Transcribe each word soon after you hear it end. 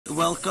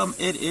welcome.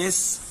 It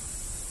is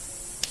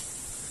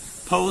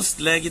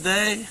post-leg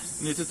day.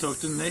 Need to talk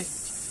to Nick.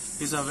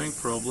 He's having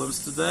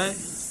problems today,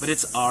 but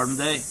it's arm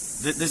day.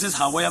 This is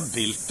how I have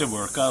built the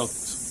workout.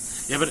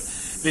 Yeah, but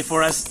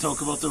before I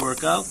talk about the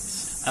workout,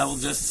 I will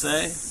just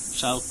say,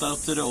 shout out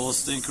to the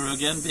Austin crew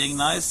again, being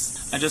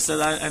nice. I just said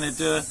I need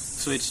to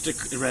switch the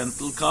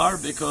rental car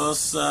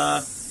because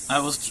I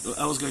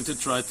was going to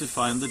try to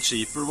find the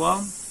cheaper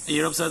one.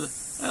 Erobb said,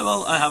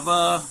 well, I have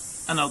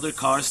another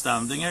car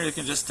standing here, you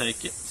can just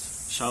take it.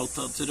 Shout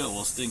out to the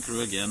Austin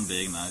crew again,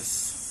 being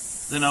nice.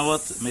 Do you know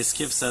what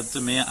Mizkif said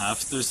to me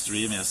after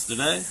stream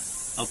yesterday?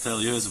 I'll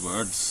tell you his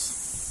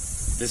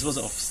words. This was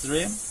off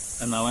stream,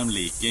 and now I'm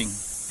leaking.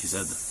 He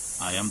said,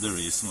 I am the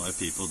reason why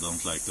people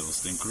don't like the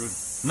Austin crew.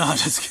 No,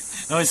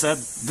 he said,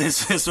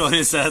 this is what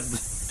he said.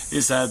 He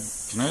said,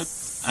 Knut,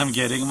 I'm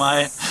getting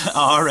my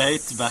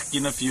R8 back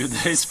in a few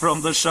days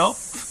from the shop.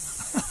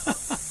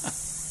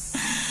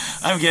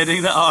 I'm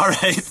getting the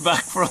R8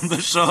 back from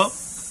the shop.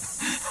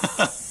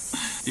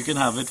 You can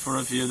have it for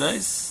a few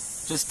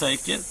days. Just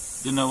take it.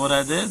 You know what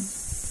I did?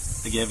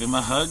 I gave him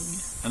a hug,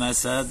 and I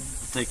said,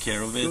 take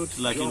care of it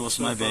like it was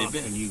my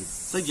baby.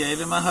 So I gave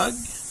him a hug,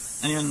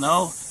 and you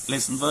know,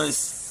 listen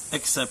boys,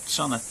 except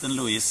Jeanette and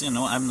Louise, you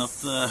know, I'm not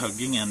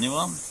hugging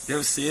anyone.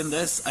 You've seen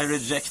this, I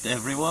reject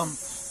everyone.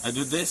 I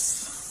do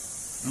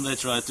this, and they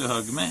try to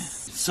hug me.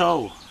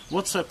 So,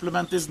 what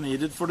supplement is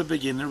needed for the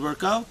beginner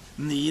workout?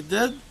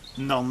 Needed?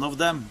 None of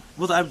them.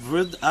 What I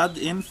would add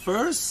in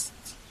first,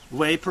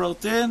 whey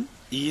protein,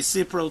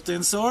 easy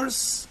protein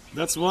source.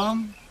 That's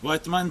one.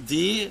 Vitamin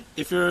D,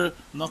 if you're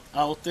not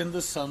out in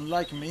the sun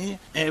like me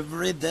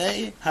every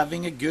day,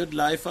 having a good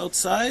life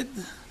outside,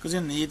 because you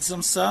need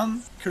some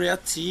sun.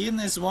 Creatine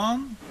is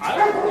one.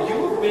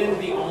 You've been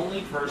the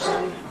only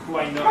person who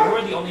I know, you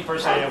are the only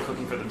person I know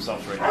cooking for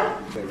themselves right now.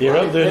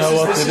 Erobb, do you know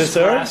what you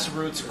deserve?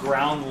 Grassroots,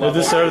 ground level. You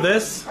deserve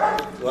this?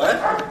 What?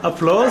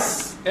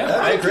 Applause? Yeah,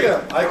 I agree.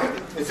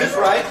 Is this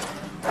right?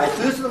 I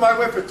threw this in the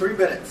microwave for 3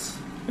 minutes.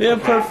 Yeah,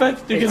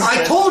 perfect. You can.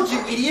 I told you,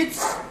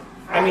 idiots!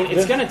 I mean,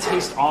 it's going to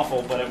taste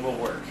awful, but it will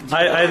work.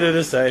 I do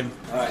the same.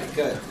 Alright,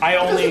 good. I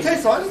only... It doesn't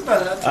taste fine, it's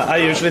better. I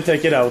usually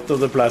take it out of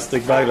the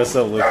plastic bag, that's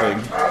the only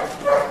thing.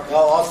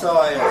 Well, also,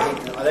 I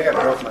think I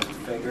broke my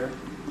finger.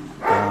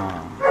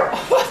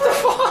 What the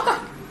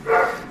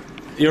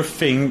fuck? Your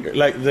finger,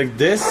 like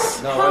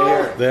this? No, right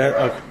here. There,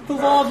 okay. The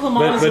law of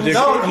Lamont is...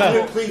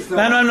 No, please don't.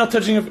 No, I'm not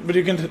touching it, but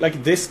you can,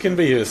 like, this can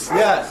be used.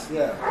 Yes,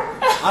 yeah.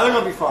 I think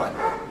it'll be fine.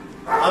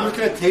 I'm just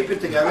gonna tape it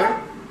together,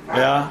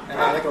 Yeah.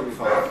 and I think it'll be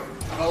fine.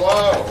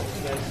 Hello.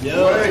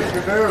 Yo. Hey,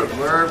 good news.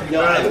 Where have you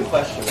Yo, I have been? a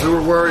question. We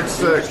were worried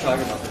sick.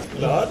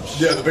 Large?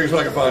 Yeah, the biggest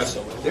one I can find.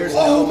 There's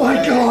Oh my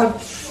god!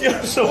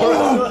 You're so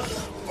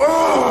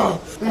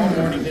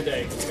Morning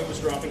today. It was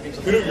dropping things.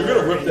 You're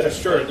gonna rip that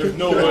shirt. There's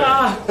no way.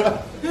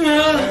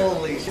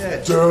 Holy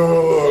shit.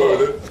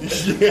 Dude.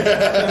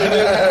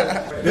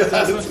 Yeah.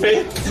 Does it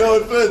fit? No,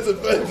 it fits. It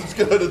fits. It's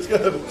good. It's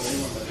good.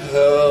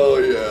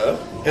 Hell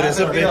yeah. It is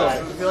a bit.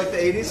 Does it feel like the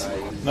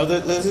 80s? No,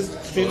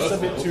 this feels a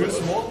bit too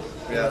small.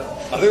 Yeah.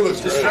 I think it looks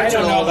great. I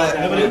don't know about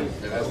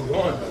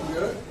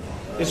that.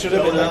 It should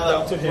have been like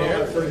down to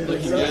here.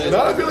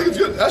 No, I feel like it's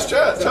good. Ask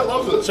Chad. Chad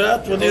loves it.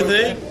 Chat, what do you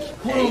think?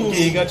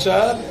 Giga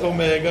Chad,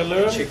 Omega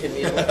Lure.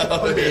 Yeah,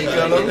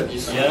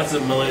 that's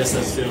a million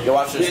cents too. Yo,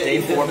 watch this. Day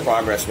 4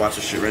 progress. Watch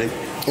this shit. Ready?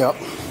 Yep.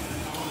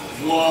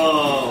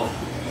 Whoa.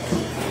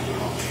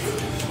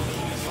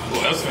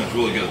 Well, Esfin's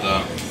really good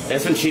though.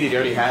 It's been cheated. You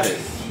already had it.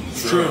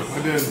 True.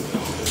 I did.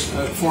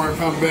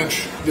 400-pound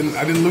bench.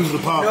 I didn't lose the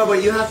pop. No,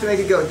 but you have to make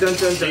it go dun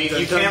dun dun dun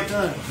You dun.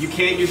 can't. You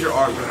can't use your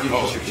arms. You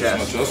use your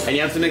chest. And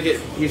you have to make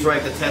it. He's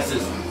right. The test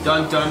is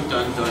dun dun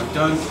dun dun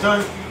dun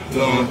dun.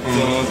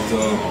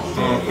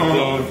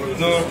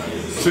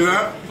 See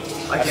that?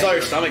 I saw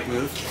your stomach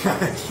move.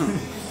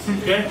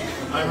 Okay.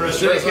 I'm ready.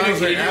 Can you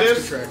do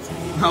this?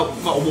 No,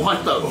 but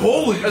what the?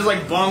 Holy. It's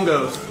like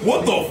bongos.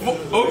 What the?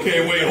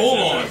 Okay, wait. Hold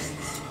on.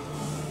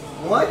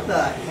 What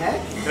the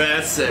heck?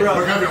 That's sick. Bro,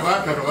 Can I go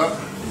back? Can I go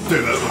back?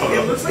 Dude, that's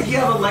it looks like you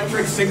have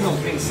electric signal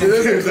being sent.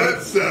 Dude,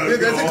 that's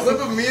a clip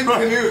of me and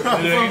Knut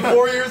from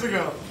 4 years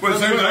ago. Wait,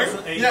 same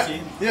thing?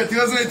 Yeah,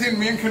 2018.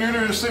 Me and Knut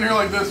are just sitting here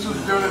like this,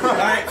 just doing it. All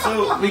right,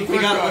 so we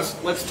got.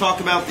 Let's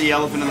talk about the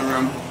elephant in the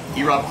room.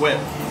 Erobb quit.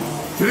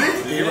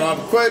 Did he? Erobb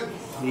quit.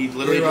 He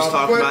literally just Erobb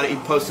talked quit. about it. He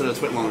posted a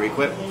tweet longer. He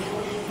quit.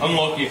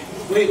 Unlucky.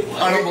 Wait,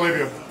 I don't believe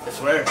you. I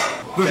swear.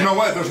 There's no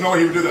way. There's no way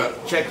he would do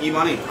that. Check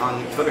E-Money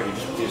on Twitter. He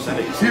just sent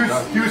it.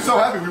 He was so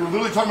happy. We were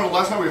literally talking about it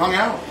last night. We hung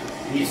out.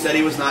 He said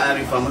he was not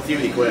having fun with you,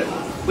 and he quit.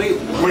 wait.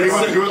 What do you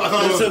want to do? I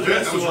thought it was a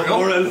bit. That was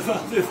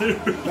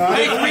real.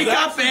 Hey, Greek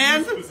got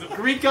banned.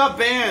 Greek got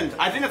banned.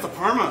 I think that's a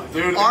perma.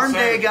 Dude, Arm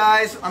day,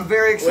 guys. I'm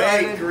very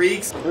excited. Wait,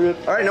 Greeks. All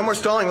right, no more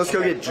stalling. Let's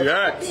go get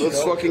jacked.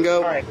 Let's fucking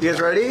go. right. You guys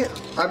ready?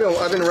 I've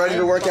been ready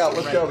to work out.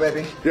 Let's go,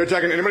 baby. Yo,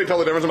 Jack, can anybody tell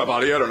the difference in my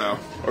body yet or no?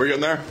 Are we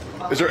getting there?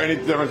 Is there any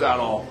difference at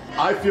all?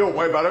 I feel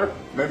way better.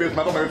 Maybe it's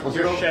mental, maybe it's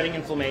placebo. You're shedding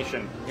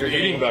inflammation. You're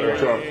eating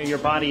better. Your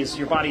body's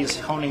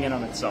honing in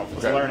on itself.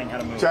 It's learning how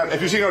to move. Chat,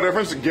 if you see no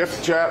difference,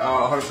 gift chat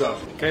 100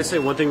 subs. Can I say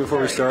one thing before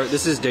we start?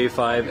 This is day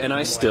 5, and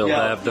I still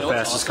have the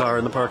fastest car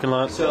in the parking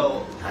lot.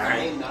 So,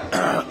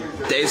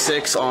 day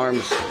 6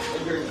 arms. I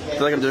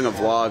feel like I'm doing a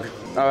vlog.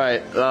 All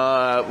right,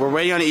 we're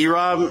waiting on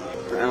Erobb,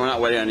 and we're not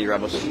waiting on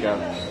Erobb. Let's just go.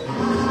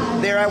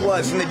 There I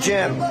was in the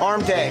gym,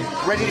 arm day,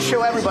 ready to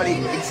show everybody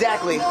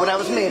exactly what I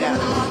was made out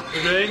of.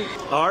 We're doing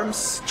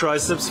arms,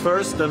 triceps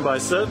first, then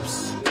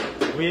biceps.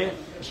 We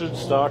should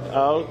start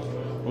out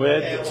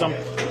with some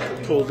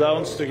pull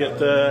downs to get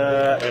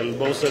the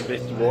elbows a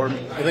bit warm.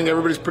 I think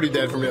everybody's pretty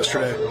dead from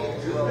yesterday.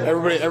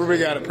 Everybody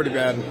got it pretty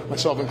bad,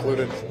 myself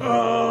included.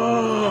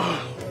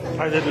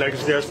 I did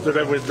legs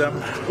yesterday with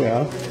them.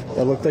 Yeah,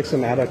 that looked like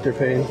some adductor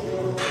pain.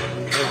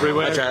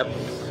 Everywhere.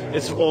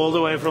 It's all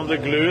the way from the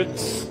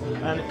glutes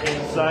and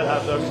inside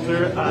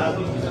adductor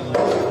and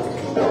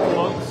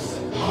quads.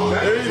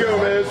 There you go,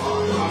 Miz.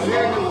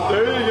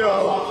 There you go.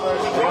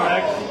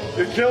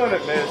 You're killing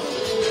it, Miz.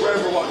 Ready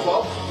for what,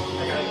 12?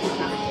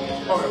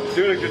 Okay.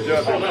 Doing a good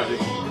job there, Magic.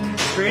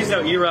 Crazy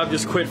how Erobb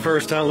just quit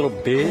first, huh, little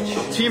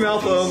bitch? Team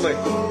Alpha only.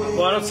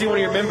 Well, I don't see one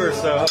of your members,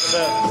 so how about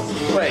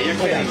that? Wait, you're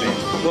kidding me.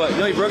 What?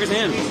 No, he broke his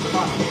hand.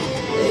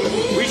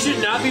 We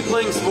should not be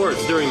playing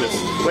sports during this.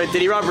 Wait,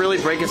 did Erobb really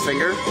break his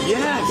finger?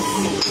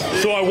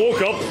 Yes. So I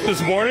woke up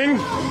this morning,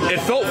 it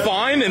felt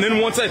fine, and then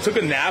once I took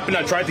a nap and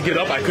I tried to get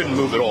up, I couldn't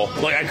move at all.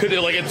 Like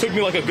it took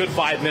me like a good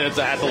 5 minutes.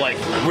 I had to like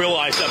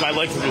realize that my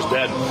legs were just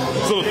dead.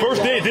 So the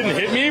first day it didn't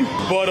hit me,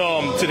 but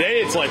today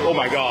it's like, oh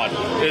my god,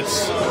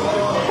 it's.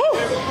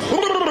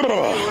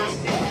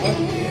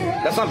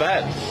 That's not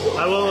bad.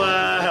 I will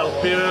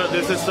help you.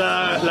 This is the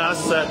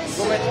last set.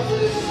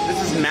 This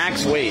is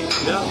max weight.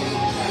 Yeah.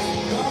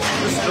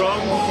 He's strong.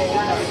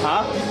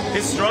 Huh?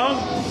 He's strong.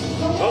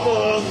 Come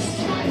on.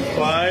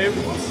 5,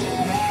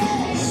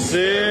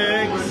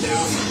 6,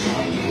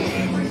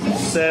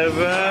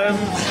 7.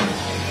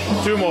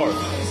 2 more.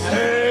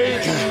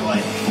 8.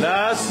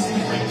 Last.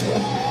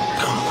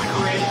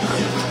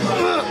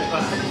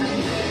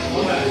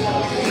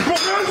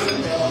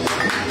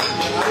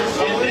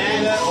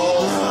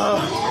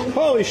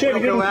 Holy shit,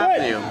 you didn't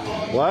quit.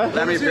 What?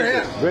 Let me your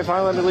hand.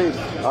 Finally let me leave.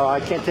 Oh, I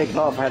can't take it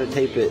off. I had to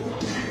tape it.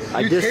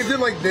 You taped it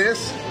like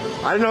this?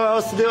 I didn't know what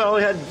else to do. I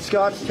only had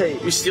Scotch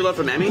tape. You steal it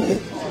from Emmy?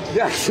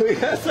 Yeah, actually,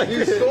 yes, I You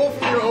did. stole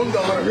from your own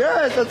daughter.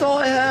 Yes, that's all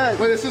I had.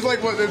 Wait, this is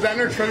like what? Is that in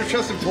her treasure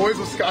chest of toys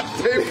with Scotch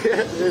tape?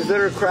 Is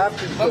there a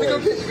crafted Let me go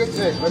toy? get you good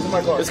tape. That's in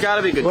my car. It's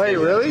gotta be good. Wait,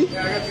 really?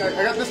 Yeah,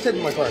 I got this tape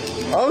in my car.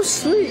 Oh,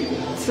 sweet.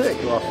 Sick.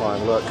 Well,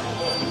 fine. Look.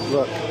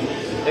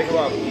 Take it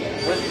off.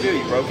 What did you do?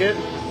 You broke it?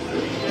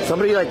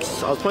 Somebody, I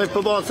was playing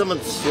football and someone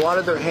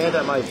swatted their hand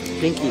at my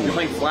pinky. You're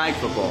playing flag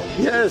football.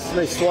 Yes,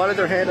 they swatted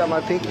their hand at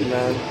my pinky,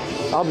 man.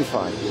 I'll be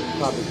fine.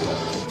 I'll be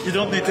fine. You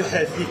don't need to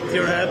hit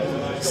your head.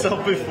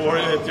 Stop before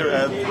you hit your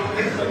head.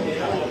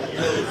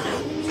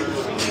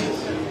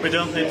 We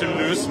don't need to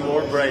lose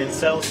more brain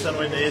cells than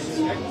we need.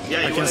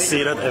 Yeah, I can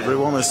see that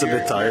everyone is a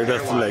bit tired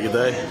after leg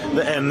day.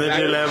 The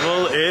energy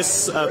level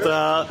is at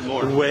a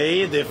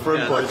way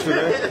different point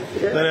today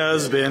than it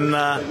has been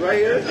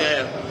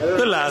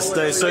the last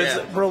day. So it's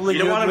probably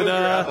good with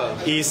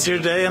an easier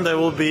day, and they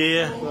will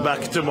be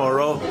back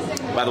tomorrow.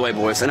 By the way,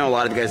 boys, I know a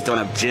lot of you guys don't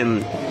have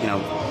gym,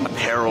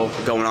 apparel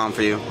going on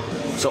for you.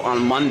 So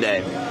on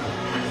Monday,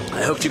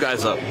 I hooked you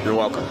guys up. You're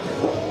welcome.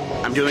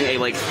 I'm doing a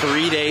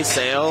 3-day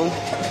sale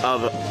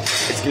of,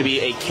 it's going to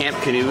be a Camp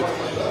Knut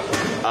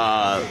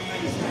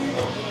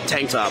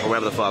tank top or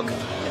whatever the fuck.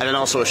 And then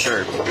also a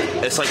shirt.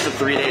 It's for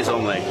 3 days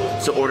only.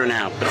 So order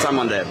now. It's on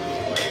Monday.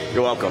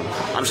 You're welcome.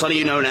 I'm just letting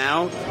you know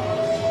now,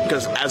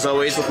 because as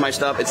always with my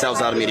stuff, it sells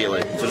out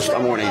immediately. So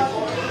I'm warning you.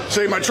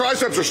 See, my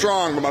triceps are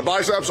strong, but my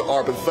biceps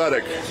are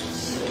pathetic.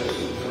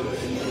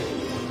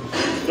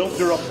 Don't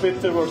drop it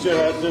towards your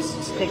head,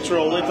 just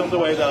control it on the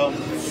way down.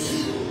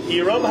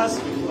 Erobb has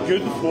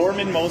good form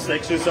in most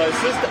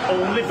exercises. The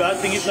only bad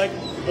thing is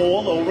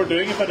all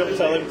overdoing. If I don't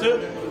tell him to,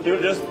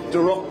 he'll just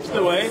drop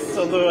the weight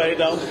on the way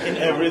down in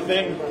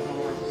everything,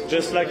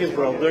 just like his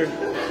brother.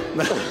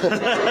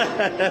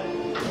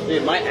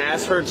 Dude, my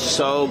ass hurts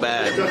so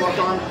bad.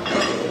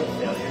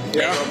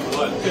 Yeah?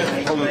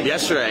 From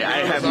yesterday,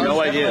 I have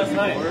no idea.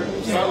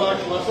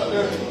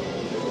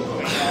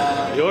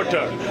 Your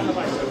turn.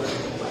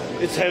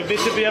 It's heavy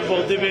to be a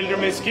bodybuilder,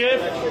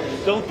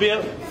 Mizkif. Don't be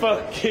a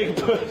fucking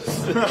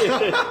pussy.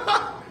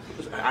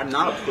 I'm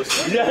not a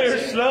pussy. Yeah, you're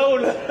slow.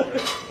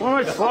 What am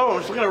I slow? I'm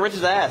just looking at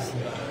Rich's ass.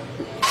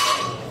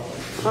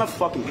 I'm not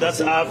fucking pussy.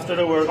 That's after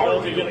the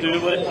workout. You can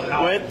do it.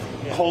 Wait,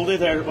 hold it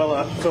there well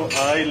up. So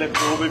I let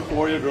go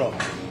before you drop.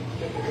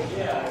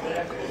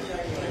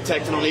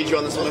 Tectone, I'll need you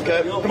on this one,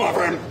 okay? Come on,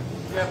 friend.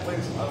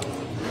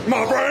 Come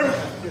on, friend.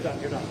 You're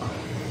done.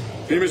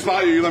 If you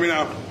spot you let me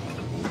know.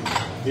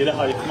 You're the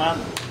hype man.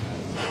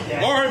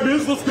 All right,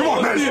 Miz, let's go.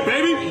 Come on, Miz,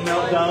 baby.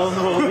 Melt down.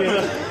 Come on.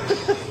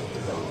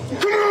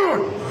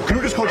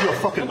 Knut just called you a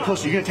fucking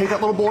pussy. You gonna take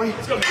that little boy?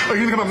 Are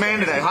you gonna become a man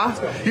today, huh?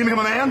 You gonna become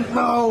a man?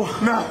 No.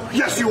 No.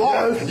 Yes, you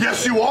are.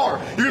 Yes, you are.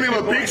 You're gonna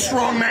become a big,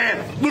 strong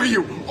man. Look at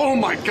you. Oh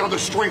my God, the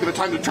strength of the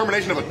time, the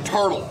determination of a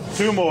turtle.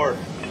 2 more.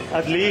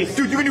 At least.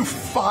 Dude, you can do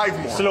 5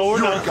 more. Slower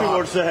You're down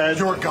towards the head.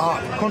 You're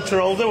God.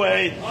 Control the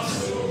weight.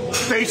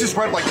 Face is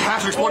spread like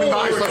passion exploding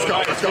knives. Let's go.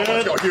 Let's go.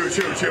 Let's go. Huge,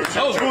 huge, huge.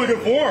 That was really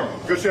good form.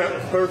 Good shit.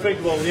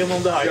 Perfect volume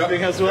on the high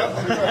thing as well.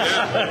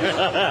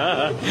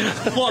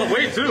 A lot of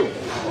weight too.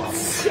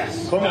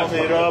 Yes. Come on,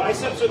 Erobb.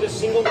 Biceps are the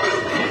single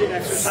most repeated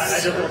exercise. I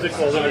just want to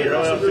call them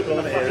Erobb. I have to call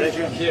them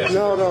Erobb.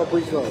 No,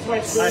 please don't. I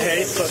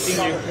hate fucking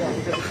you.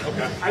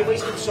 Okay. I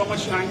wasted so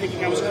much time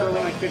thinking I was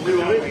curling like 50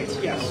 pound weights.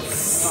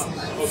 Yes.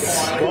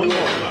 Okay. One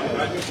more.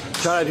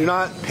 John, I do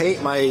not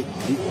paint my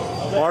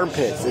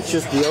armpits. It's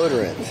just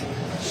deodorant.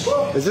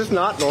 Is this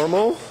not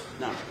normal?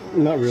 No.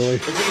 Not really.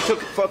 It's like you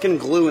took fucking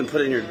glue and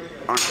put it in your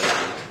armpit.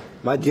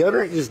 My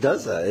deodorant just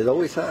does that. It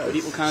always has.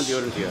 What kind of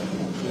deodorant do you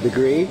have?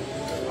 Degree?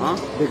 Huh?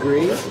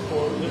 Degree?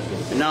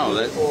 No,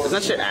 isn't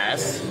that shit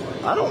ass?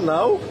 I don't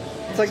know.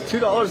 It's like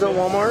 $2 at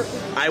Walmart.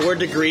 I wear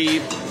Degree,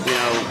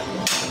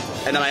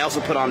 and then I also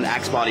put on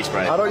Axe body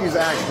spray. I don't use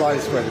Axe body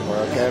spray anymore,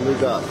 okay? I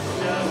moved up.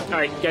 All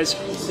right, guys.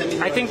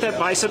 I think that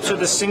biceps are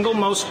the single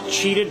most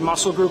cheated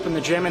muscle group in the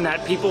gym, and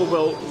that people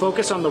will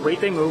focus on the rate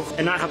they move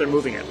and not how they're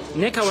moving it.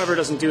 Nick, however,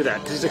 doesn't do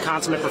that because he's a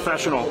consummate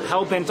professional,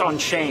 hell-bent on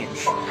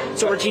change.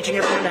 So we're teaching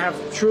everyone to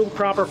have true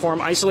proper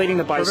form, isolating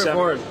the bicep,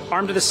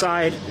 arm to the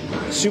side,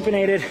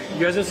 supinated,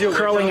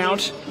 curling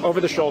out over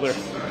the shoulder.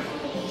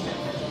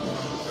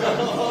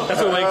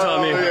 That's what Lake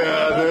taught me.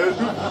 Yeah, dude.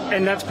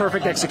 And that's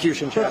perfect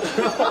execution, Chip.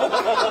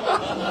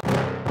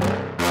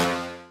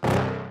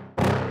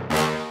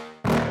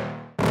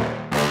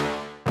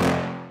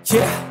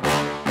 Yeah.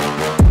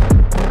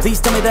 Please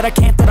tell me that I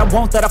can't, that I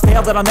won't, that I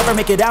fail, that I'll never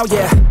make it out,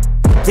 yeah.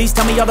 Please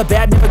tell me all the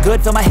bad, never good,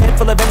 fill my head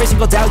full of every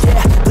single doubt,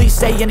 yeah. Please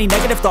say any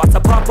negative thoughts, I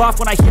pop off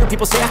when I hear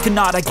people say I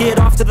cannot. I get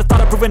off to the thought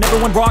of proving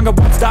everyone wrong, I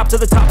won't stop to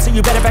the top, so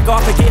you better back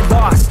off and get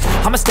lost.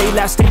 I'ma stay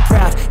loud, stay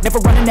proud, never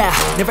running out,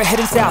 never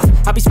heading south.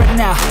 I'll be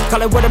spreading out,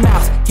 call it word of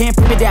mouth, can't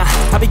put me down,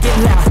 I'll be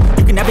getting loud.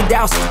 You can have your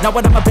doubts, not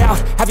what I'm about,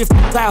 have your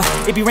cloud,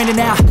 it be raining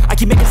now, I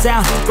keep making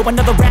sound, go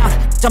another round,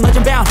 I'm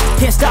legend bound,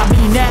 can't stop me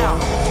now.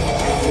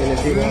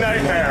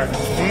 Nightmare,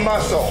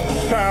 muscle,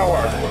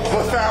 power,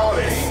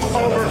 lethality,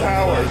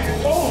 overpowered,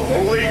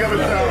 league of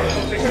its own.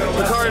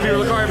 Lacari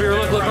viewer,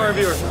 look, Lacari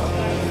viewer.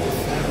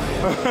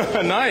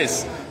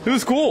 Nice. It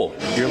was cool.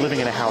 You're living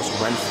in a house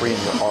rent-free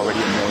and you're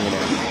already a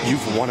millionaire.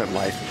 You've won at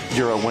life.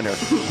 You're a winner.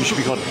 You should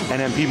be called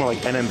NMP, more like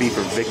NMB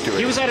for victory.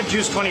 He was out of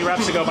juice 20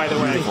 reps ago, by the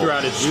way. You're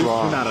out of juice.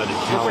 You're not out of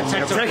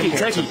juice.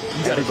 Techie.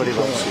 Everybody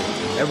loves you.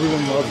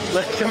 Everyone loves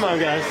you. Come on,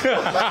 guys.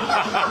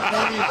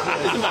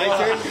 My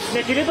turn.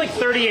 Nick, you did like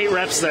 38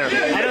 reps there.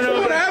 I don't know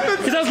what happened.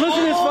 Because I was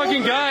listening to this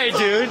fucking guy,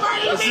 dude.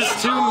 It's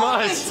just too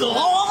much.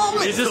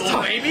 He's just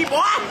baby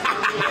boy.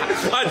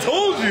 I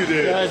told you,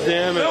 dude. God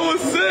damn it. That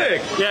was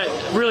sick. Yeah,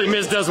 really,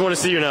 Miz does want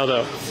to see you now,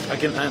 though. I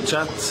can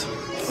chat.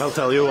 I'll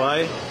tell you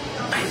why.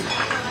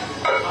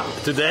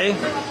 Today,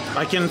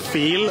 I can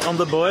feel on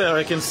the boy, or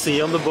I can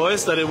see on the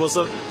boys that it was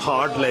a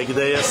hard leg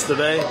day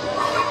yesterday.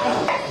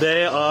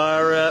 They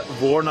are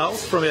worn out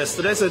from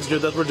yesterday, so it's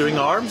good that we're doing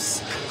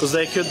arms, because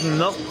they could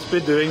not be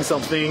doing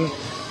something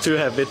too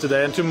heavy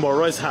today. And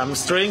tomorrow is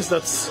hamstrings.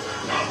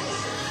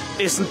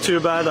 Isn't too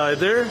bad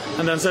either.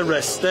 And then it's a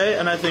rest day,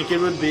 and I think it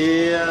would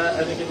be.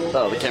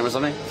 Oh, the camera's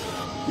on me?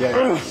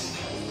 Yeah.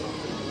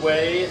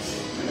 Way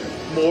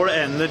more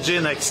energy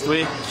next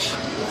week.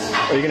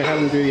 Are you going to have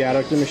them do the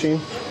adductor machine?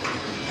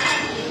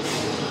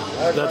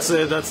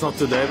 That's not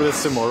today, but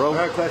it's tomorrow. I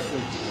have a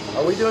question.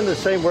 Are we doing the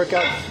same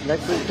workout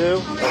next week too?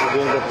 Or are we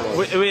doing different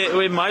ones?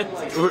 We might.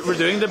 We're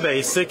doing the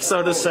basics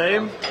are the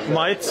same.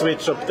 Might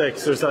switch up the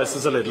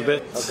exercises a little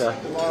bit. Okay.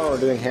 Tomorrow we're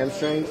doing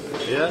hamstring.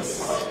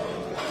 Yes.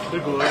 We're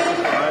going to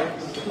try.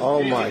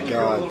 Oh my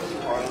God.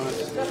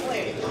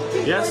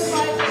 Yes.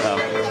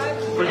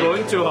 Oh. We're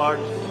going too hard.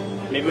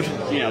 Maybe we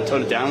should,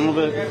 tone it down a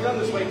little bit.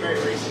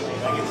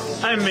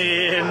 I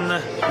mean,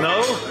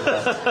 no.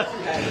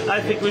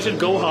 I think we should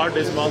go hard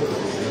this month.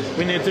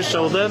 We need to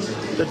show them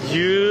that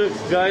you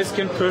guys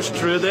can push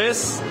through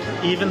this,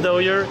 even though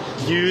you're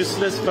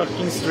useless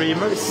fucking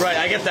streamers. Right,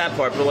 I get that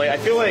part, but I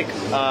feel like,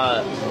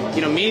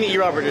 me and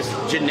Erobb are just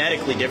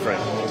genetically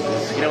different.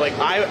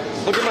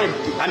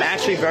 I'm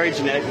actually very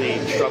genetically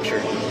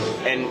structured,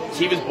 and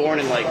he was born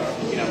in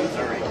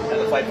Missouri as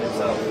a fight for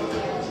himself.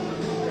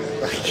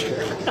 I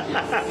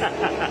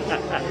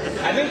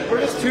think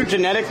we're just too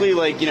genetically,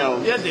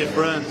 Yeah,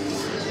 different.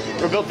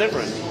 We're built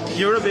different.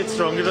 You're a bit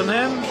stronger than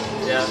him.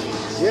 Yeah.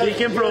 He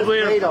can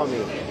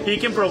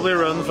probably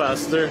run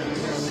faster.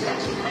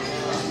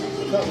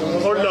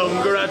 Or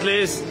longer, at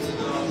least.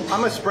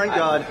 I'm a sprint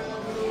god.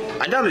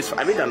 I've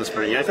been down the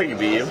sprint. I think I could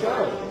beat you.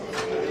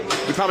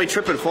 You'd probably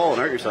trip and fall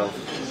and hurt yourself.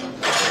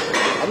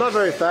 I'm not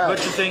very fast. But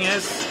the thing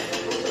is,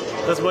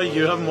 that's why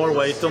you have more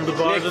weight on the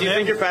bar Nick, than do you him.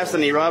 think you're faster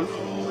than Erobb?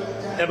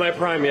 At my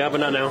prime, yeah, but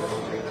not now.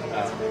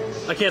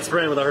 I can't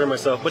sprint without hurting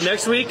myself. But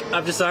next week,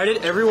 I've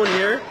decided everyone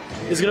here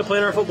is going to play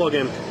in our football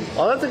game.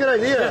 Oh, that's a good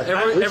idea.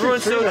 Yeah,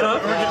 everyone's so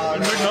tough.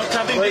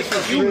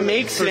 You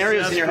make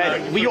scenarios in your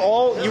head. You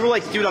were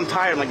like, dude, I'm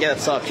tired. I'm like, yeah, that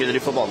sucks. You have to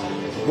do football.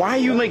 Why are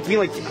you like being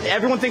like?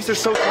 Everyone thinks they're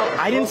so tough.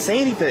 I didn't say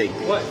anything.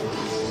 What?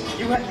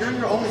 You're in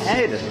your own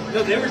head.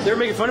 No, they're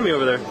making fun of me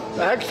over there.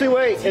 Actually,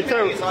 wait.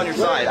 It's on your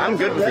side. I'm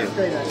good with you.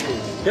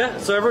 Yeah,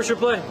 so everyone should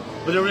play.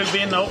 But there will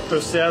be no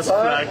pussy as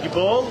flag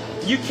ball.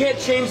 You can't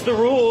change the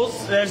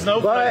rules. There's no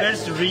flag.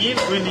 There's real.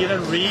 We need a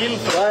real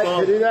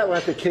football. To do that, we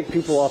have to kick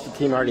people off the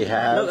team already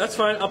have. No, that's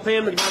fine. I'll pay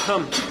them to not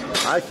come.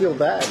 I feel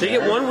bad. They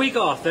get 1 week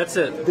off. That's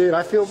it. Dude,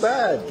 I feel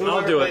bad.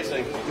 I'll do it.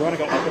 You want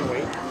to go up and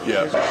wait?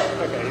 Yeah.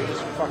 Okay, you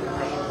just fucking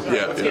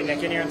Let's get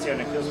Nick in here and see how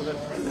Nick feels with it.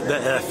 The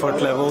effort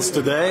levels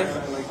today,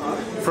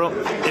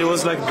 it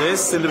was like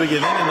this in the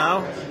beginning, and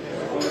now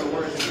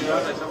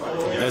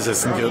this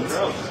isn't good.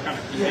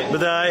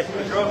 But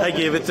I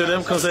gave it to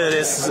them because it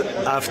is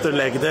after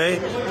leg day,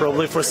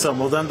 probably for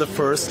some of them the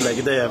first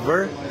leg day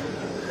ever.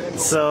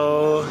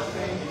 So,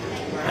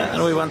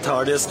 and we went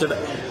hard yesterday.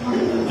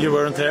 You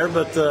weren't there,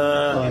 but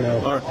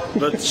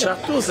but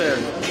Chat was there.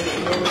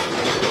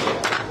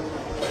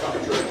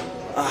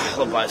 I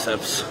love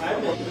biceps.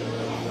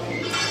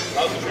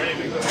 How's the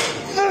training?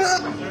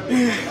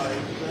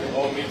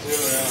 Oh, me too,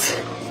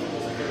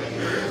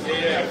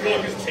 yeah. I feel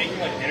like it's taking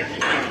like energy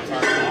from the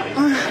entire body. I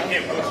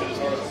can't push it as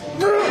hard.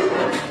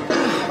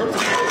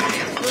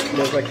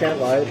 Because I can't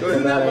lie,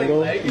 from that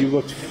angle, you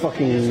looked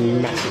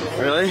fucking massive.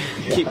 Really?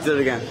 Keep it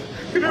again.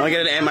 I want to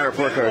get it and my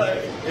report card.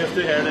 You have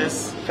to hear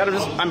this.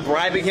 I'm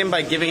bribing him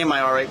by giving him my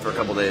R8 for a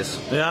couple days.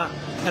 Yeah,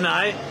 and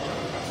I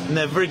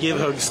never give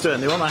hugs to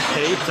anyone. I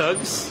hate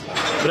hugs,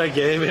 but I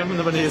gave him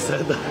when he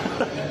said that.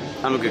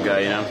 I'm a good guy,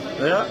 you know.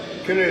 Yeah.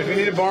 Knut, if you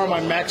need to borrow my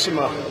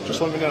Maxima,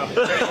 just let me know.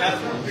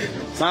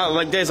 It's not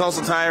leg day's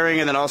also tiring,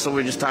 and then also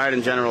we're just tired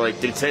in general. Like,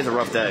 dude, today's a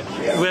rough day.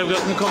 We have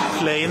gotten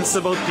complaints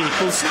about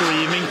people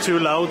screaming too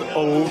loud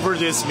over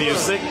this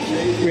music.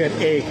 We had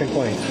a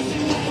complaint.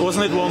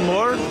 Wasn't it one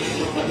more?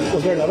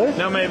 Was there another?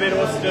 No, maybe it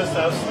was just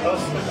us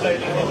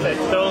playing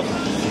Tectone.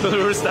 But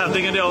we were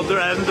standing at the other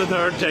end and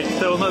heard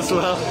Tectone as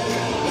well.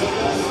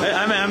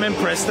 I'm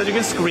impressed that you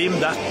can scream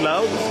that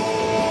loud.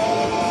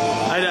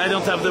 I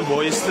don't have the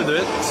voice to do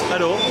it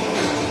at all.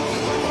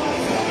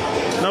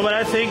 No, but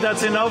I think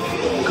that's enough.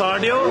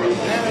 Cardio.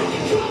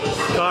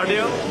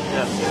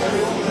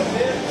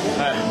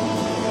 Yeah.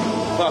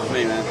 Fuck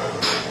me, man.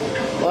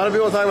 A lot of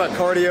people talk about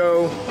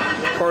cardia,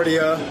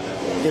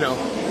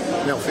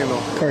 male,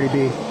 female. Cardi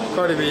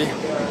B.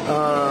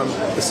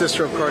 The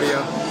sister of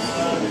cardio.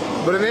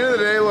 But at the end of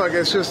the day, look,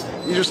 it's just,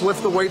 you just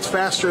lift the weights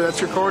faster,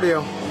 that's your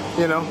cardio.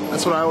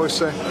 That's what I always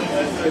say.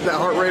 Get that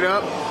heart rate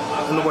up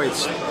and the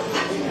weights.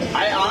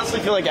 I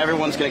honestly feel like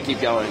everyone's going to keep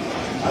going.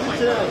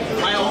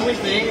 My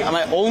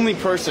only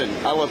person,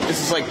 this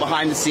is like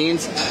behind the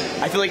scenes,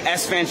 I feel like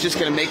S-Fan's just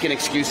going to make an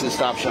excuse and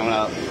stop showing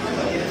up.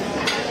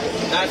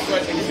 That's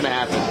what I think is going to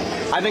happen.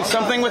 I think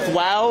something with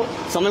WoW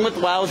is going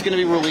to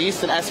be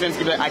released, and S-Fan's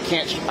going to be like,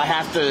 I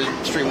have to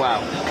stream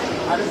WoW.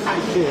 I just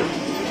think it.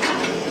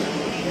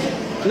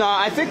 No,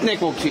 I think Nick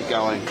will keep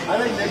going. I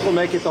think Nick will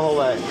make it the whole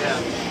way. Yeah.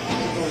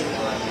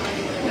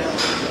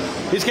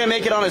 He's going to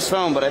make it on his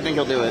phone, but I think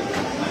he'll do it.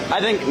 I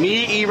think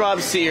me,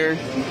 Erobb221,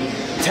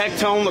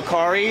 Tectone,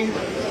 Lacari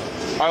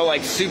are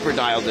like super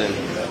dialed in.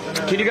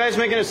 Can you guys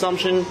make an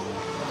assumption?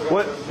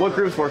 What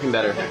group's working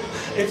better?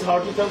 It's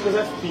hard to tell because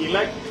I feel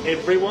like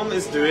everyone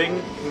is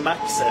doing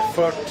max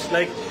effort.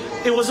 Like,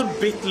 it was a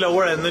bit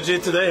lower energy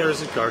today.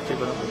 Here's a car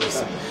keep on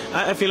this.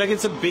 I feel like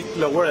it's a bit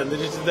lower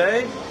energy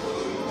today,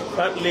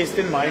 at least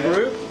in my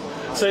group.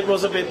 So it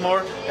was a bit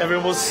more,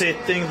 everyone was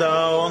sitting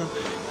down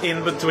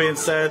in between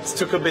sets,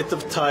 took a bit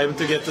of time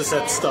to get the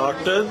set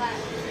started.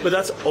 But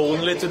that's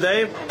only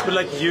today. But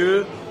like,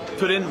 you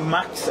put in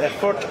max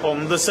effort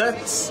on the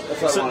sets.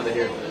 That's what I wanted to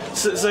hear.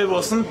 So it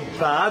wasn't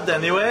bad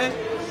anyway.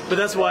 But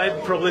that's why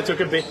it probably took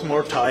a bit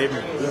more time.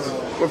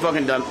 We're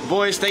fucking done.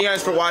 Boys, thank you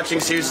guys for watching.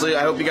 Seriously,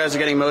 I hope you guys are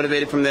getting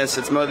motivated from this.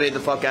 It's motivated the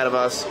fuck out of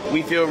us.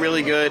 We feel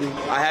really good.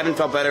 I haven't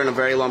felt better in a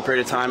very long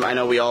period of time. I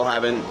know we all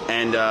haven't.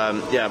 And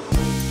yeah.